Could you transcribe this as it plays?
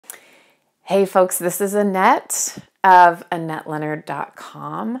Hey folks, this is Annette of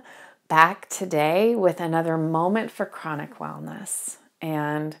AnnetteLeonard.com, back today with another moment for chronic wellness.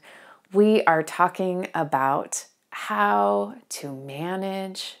 And we are talking about how to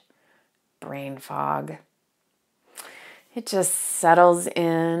manage brain fog. It just settles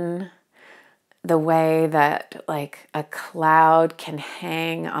in the way that like a cloud can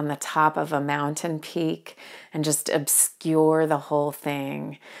hang on the top of a mountain peak and just obscure the whole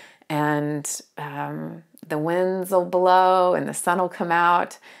thing. And the winds will blow and the sun will come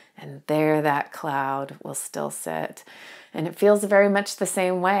out, and there that cloud will still sit. And it feels very much the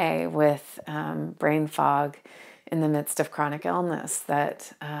same way with brain fog in the midst of chronic illness,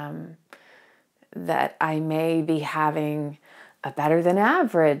 that I may be having a better than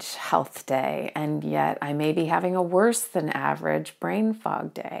average health day, and yet I may be having a worse than average brain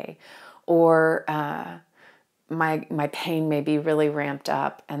fog day, or my pain may be really ramped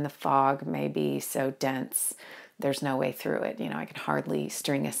up and the fog may be so dense there's no way through it. I can hardly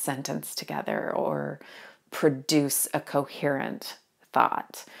string a sentence together or produce a coherent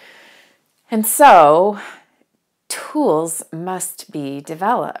thought. And so tools must be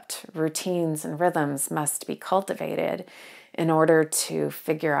developed. Routines and rhythms must be cultivated in order to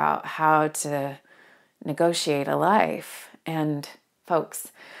figure out how to negotiate a life. And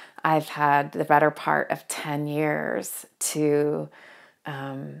folks, I've had the better part of 10 years to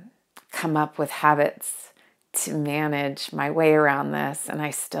come up with habits to manage my way around this. And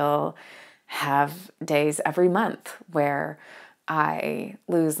I still have days every month where I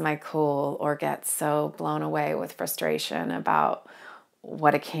lose my cool or get so blown away with frustration about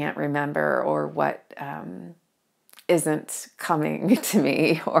what I can't remember or what isn't coming to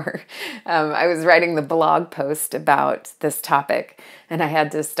me. Or I was writing the blog post about this topic and I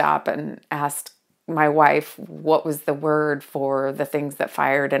had to stop and ask my wife what was the word for the things that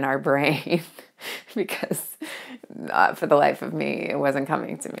fired in our brain because for the life of me, it wasn't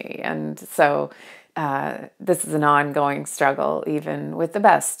coming to me. And so this is an ongoing struggle, even with the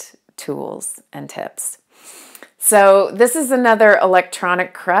best tools and tips. So this is another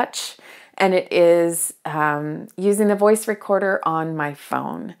electronic crutch, and it is using a voice recorder on my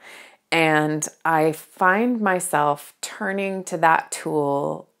phone. And I find myself turning to that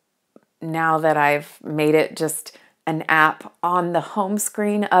tool now that I've made it just an app on the home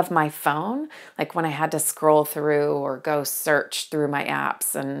screen of my phone. Like when I had to scroll through or go search through my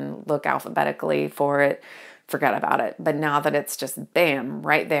apps and look alphabetically for it, forget about it. But now that it's just bam,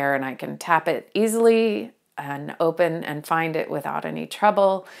 right there, and I can tap it easily and open and find it without any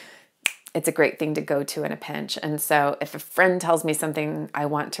trouble, it's a great thing to go to in a pinch. And so if a friend tells me something I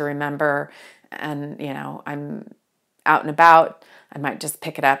want to remember and, I'm out and about, I might just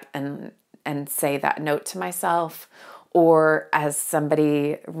pick it up and say that note to myself. Or as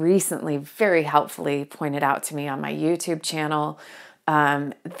somebody recently very helpfully pointed out to me on my YouTube channel,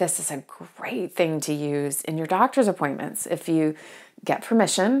 this is a great thing to use in your doctor's appointments. If you get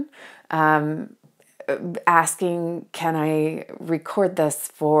permission, asking, can I record this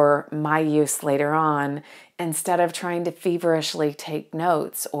for my use later on, instead of trying to feverishly take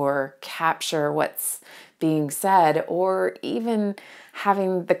notes or capture what's being said, or even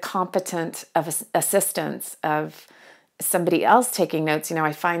having the competent assistance of somebody else taking notes.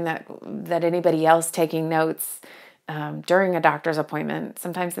 I find that anybody else taking notes during a doctor's appointment,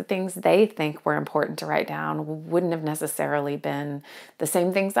 sometimes the things they think were important to write down wouldn't have necessarily been the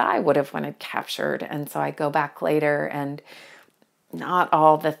same things I would have wanted captured. And so I go back later and not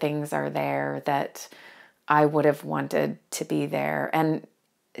all the things are there that I would have wanted to be there. And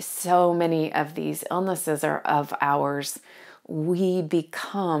so many of these illnesses are of ours, we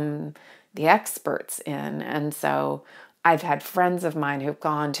become the experts in. And so I've had friends of mine who've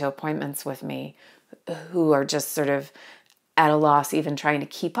gone to appointments with me who are just sort of at a loss, even trying to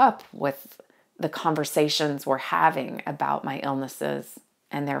keep up with the conversations we're having about my illnesses,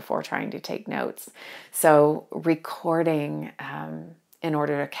 and therefore trying to take notes. So recording in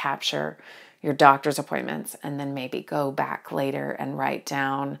order to capture your doctor's appointments, and then maybe go back later and write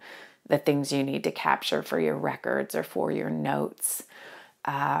down the things you need to capture for your records or for your notes.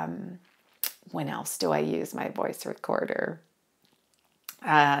 When else do I use my voice recorder?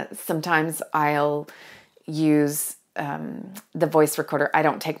 Sometimes I'll use the voice recorder. I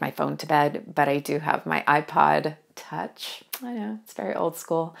don't take my phone to bed, but I do have my iPod Touch. I know, it's very old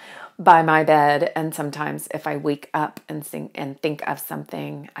school, by my bed. And sometimes if I wake up and think of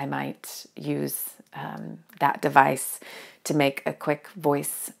something, I might use that device to make a quick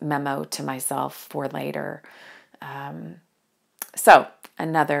voice memo to myself for later. So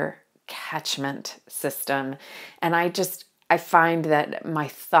another catchment system. And I find that my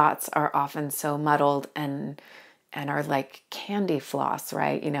thoughts are often so muddled and are like candy floss,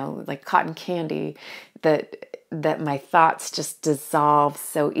 right? You know, like cotton candy, that my thoughts just dissolve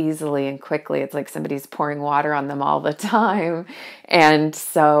so easily and quickly. It's like somebody's pouring water on them all the time. And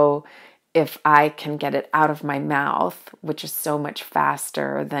so if I can get it out of my mouth, which is so much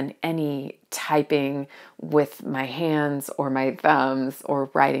faster than any typing with my hands or my thumbs or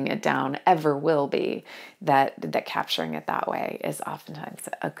writing it down ever will be, that capturing it that way is oftentimes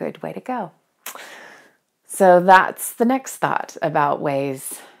a good way to go. So that's the next thought about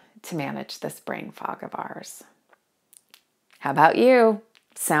ways to manage this brain fog of ours. How about you?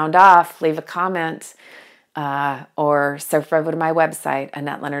 Sound off, leave a comment, or surf over to my website,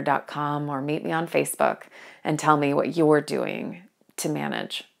 AnnetteLeonard.com, or meet me on Facebook and tell me what you're doing to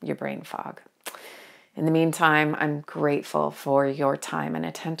manage your brain fog. In the meantime, I'm grateful for your time and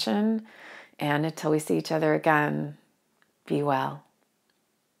attention. And until we see each other again, be well.